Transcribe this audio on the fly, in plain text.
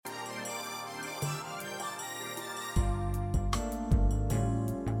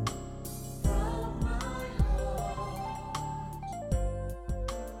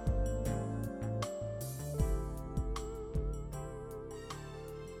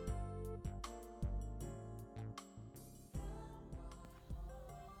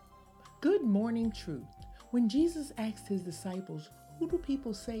Good morning, truth. When Jesus asked his disciples, "Who do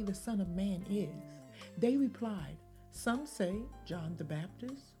people say the Son of Man is?" they replied, "Some say John the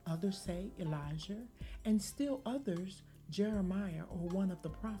Baptist, others say Elijah, and still others Jeremiah or one of the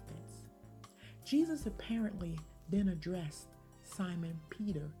prophets." Jesus apparently then addressed Simon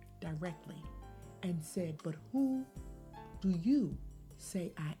Peter directly and said, "But who do you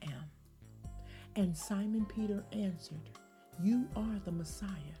say I am?" And Simon Peter answered, "You are the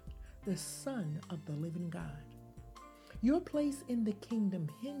Messiah, the Son of the living God." Your place in the kingdom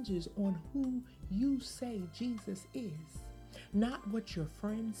hinges on who you say Jesus is, not what your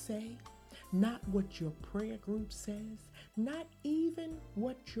friends say, not what your prayer group says, not even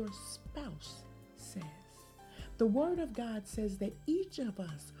what your spouse says. The Word of God says that each of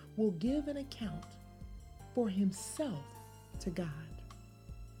us will give an account for himself to God.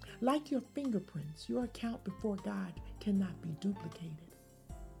 Like your fingerprints, your account before God cannot be duplicated.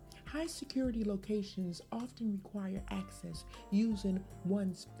 High security locations often require access using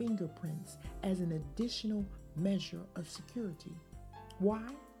one's fingerprints as an additional measure of security.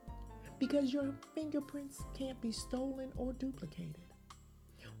 Why? Because your fingerprints can't be stolen or duplicated.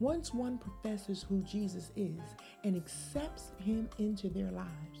 Once one professes who Jesus is and accepts him into their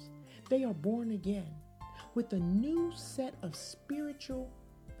lives, they are born again with a new set of spiritual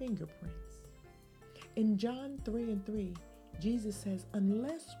fingerprints. In John 3:3, Jesus says,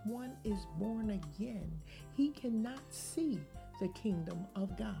 "Unless one is born again, he cannot see the kingdom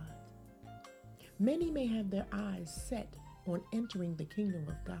of God." Many may have their eyes set on entering the kingdom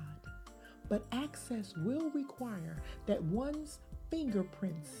of God, but access will require that one's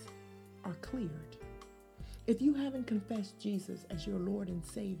fingerprints are cleared. If you haven't confessed Jesus as your Lord and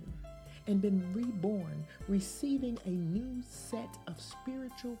Savior and been reborn, receiving a new set of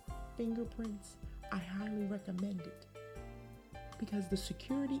spiritual fingerprints, I highly recommend it, because the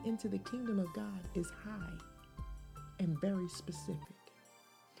security into the kingdom of God is high and very specific.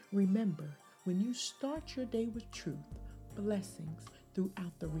 Remember, when you start your day with truth, blessings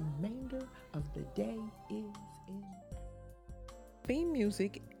throughout the remainder of the day is in. Theme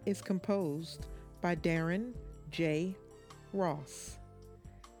music is composed by Darren J. Ross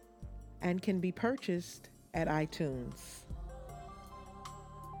and can be purchased at iTunes.